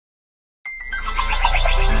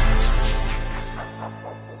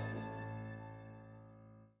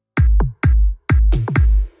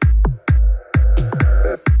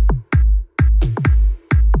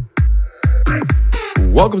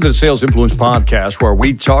Welcome to the Sales Influence Podcast, where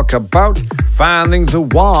we talk about finding the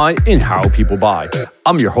why in how people buy.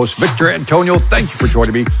 I'm your host, Victor Antonio. Thank you for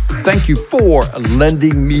joining me. Thank you for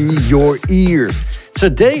lending me your ears.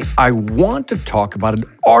 Today, I want to talk about an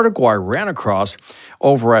article I ran across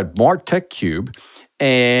over at Martech Cube.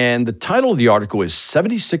 And the title of the article is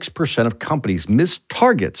 76% of companies miss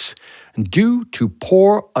targets due to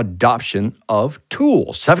poor adoption of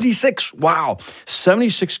tools. 76, wow.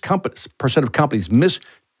 76% of companies miss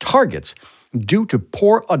targets due to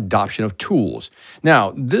poor adoption of tools.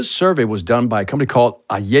 Now, this survey was done by a company called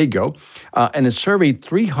Allego, and it surveyed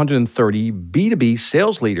 330 B2B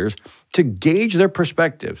sales leaders to gauge their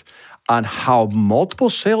perspective on how multiple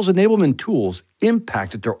sales enablement tools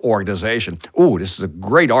impacted their organization. Oh, this is a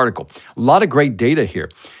great article. A lot of great data here.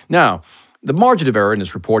 Now, the margin of error in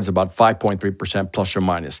this report is about 5.3% plus or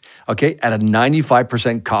minus, okay, at a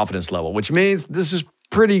 95% confidence level, which means this is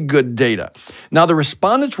pretty good data. Now, the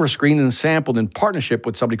respondents were screened and sampled in partnership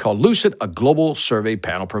with somebody called Lucid, a global survey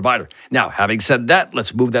panel provider. Now, having said that,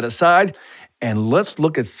 let's move that aside and let's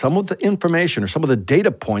look at some of the information or some of the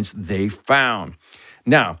data points they found.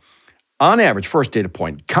 Now, on average, first data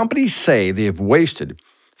point, companies say they have wasted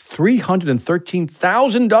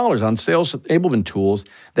 $313,000 on sales enablement tools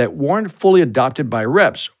that weren't fully adopted by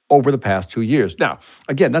reps over the past 2 years. Now,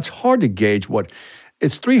 again, that's hard to gauge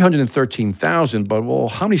it's $313,000, but well,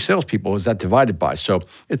 how many salespeople is that divided by? So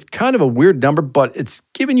it's kind of a weird number, but it's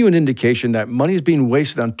giving you an indication that money is being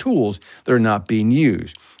wasted on tools that are not being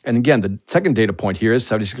used. And again, the second data point here is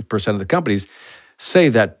 76% of the companies say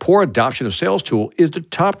that poor adoption of sales tool is the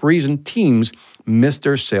top reason teams miss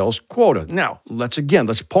their sales quota. Now, let's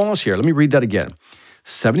pause here. Let me read that again.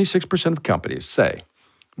 76% of companies say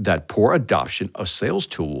that poor adoption of sales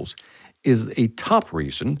tools is a top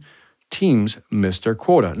reason teams miss their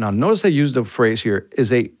quota. Now, notice they use the phrase here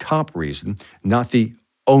is a top reason, not the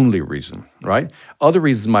only reason, right? Other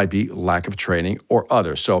reasons might be lack of training or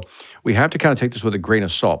others. So we have to kind of take this with a grain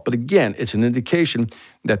of salt. But again, it's an indication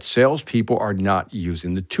that salespeople are not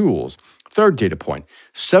using the tools. Third data point,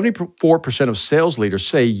 74% of sales leaders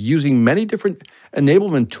say using many different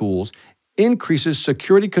enablement tools increases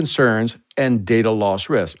security concerns and data loss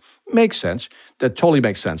risk. Makes sense. That totally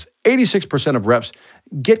makes sense. 86% of reps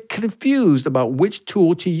get confused about which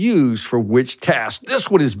tool to use for which task. This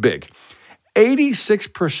one is big.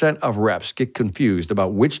 86% of reps get confused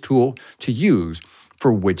about which tool to use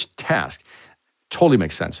for which task. Totally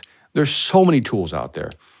makes sense. There's so many tools out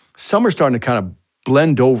there. Some are starting to kind of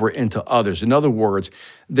blend over into others. In other words,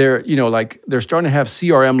 they're starting to have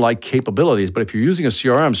CRM-like capabilities, but if you're using a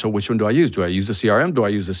CRM, so which one do I use? Do I use the CRM? Do I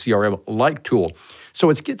use the CRM-like tool? So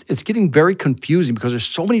it's getting very confusing because there's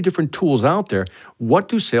so many different tools out there. What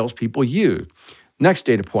do salespeople use? Next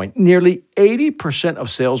data point, nearly 80% of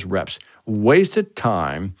sales reps wasted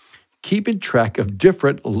time keeping track of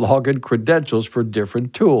different login credentials for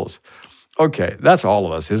different tools. Okay, that's all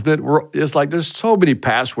of us, isn't it? It's like there's so many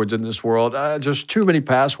passwords in this world. Just too many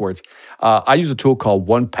passwords. I use a tool called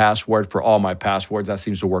 1Password for all my passwords. That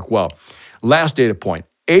seems to work well. Last data point,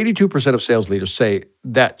 82% of sales leaders say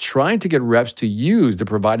that trying to get reps to use the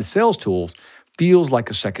provided sales tools feels like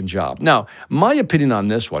a second job. Now, my opinion on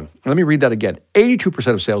this one, let me read that again.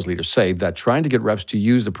 82% of sales leaders say that trying to get reps to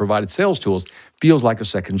use the provided sales tools feels like a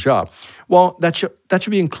second job. Well, that should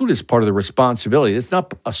be included as part of the responsibility. It's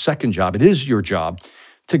not a second job. It is your job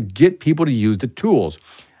to get people to use the tools.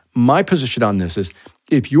 My position on this is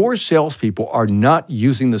if your salespeople are not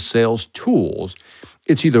using the sales tools,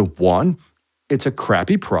 it's either one, it's a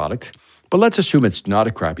crappy product, but let's assume it's not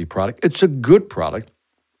a crappy product. It's a good product.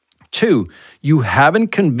 Two, you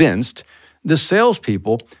haven't convinced the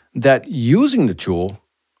salespeople that using the tool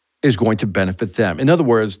is going to benefit them. In other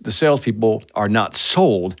words, the salespeople are not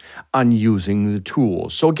sold on using the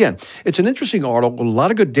tools. So again, it's an interesting article, a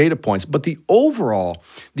lot of good data points, but the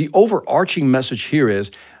overarching message here is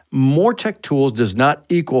more tech tools does not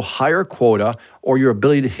equal higher quota or your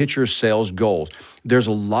ability to hit your sales goals. There's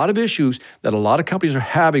a lot of issues that a lot of companies are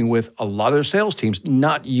having with a lot of their sales teams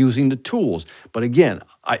not using the tools. But again,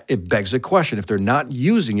 it begs the question, if they're not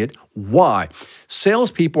using it, why?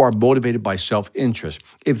 Salespeople are motivated by self-interest.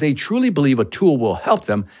 If they truly believe a tool will help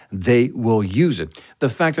them, they will use it. The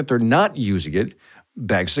fact that they're not using it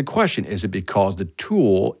begs the question, is it because the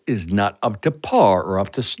tool is not up to par or up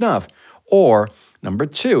to snuff? Or number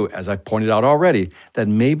two, as I've pointed out already, that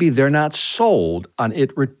maybe they're not sold on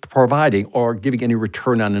it providing or giving any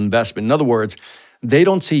return on investment. In other words, they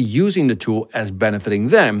don't see using the tool as benefiting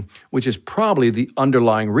them, which is probably the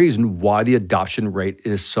underlying reason why the adoption rate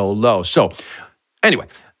is so low. So anyway,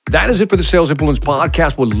 That is it for the Sales Influence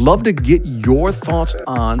Podcast. Would love to get your thoughts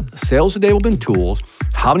on sales enablement tools,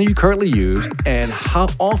 how many you currently use, and how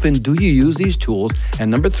often do you use these tools? And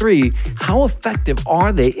number 3, how effective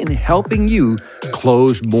are they in helping you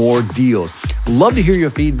close more deals? Love to hear your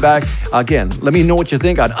feedback. Again, let me know what you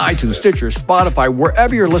think on iTunes, Stitcher, Spotify,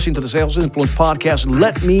 wherever you're listening to the Sales Influence Podcast.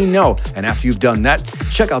 Let me know. And after you've done that,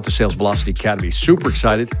 check out the Sales Velocity Academy. Super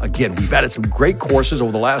excited. Again, we've added some great courses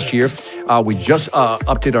over the last year. We just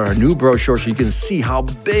updated our new brochure so you can see how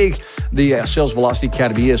big the Sales Velocity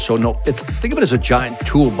Academy is. So think of it as a giant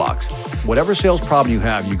toolbox. Whatever sales problem you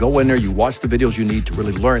have, you go in there, you watch the videos you need to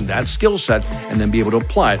really learn that skill set and then be able to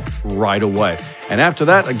apply it right away. And after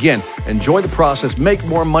that, again, enjoy the process, make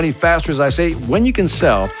more money faster. As I say, when you can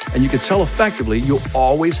sell and you can sell effectively, you'll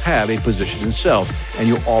always have a position in sales and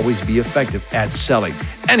you'll always be effective at selling.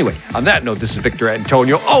 Anyway, on that note, this is Victor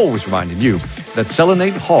Antonio, always reminding you that selling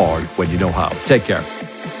ain't hard when you know how. Take care.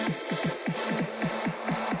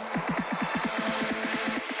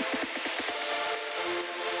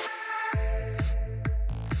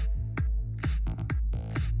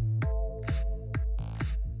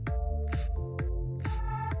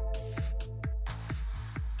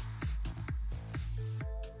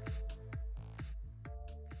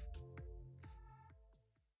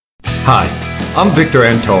 Hi, I'm Victor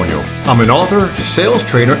Antonio. I'm an author, sales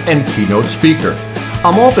trainer, and keynote speaker.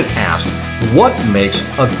 I'm often asked, what makes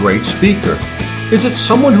a great speaker? Is it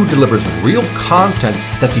someone who delivers real content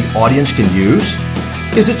that the audience can use?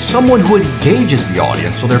 Is it someone who engages the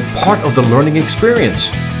audience so they're part of the learning experience?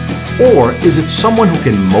 Or is it someone who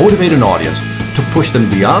can motivate an audience to push them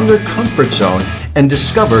beyond their comfort zone and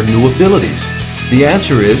discover new abilities? The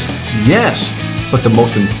answer is yes. But the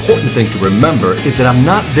most important thing to remember is that I'm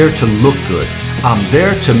not there to look good. I'm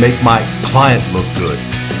there to make my client look good.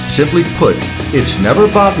 Simply put, it's never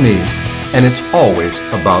about me, and it's always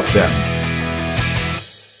about them.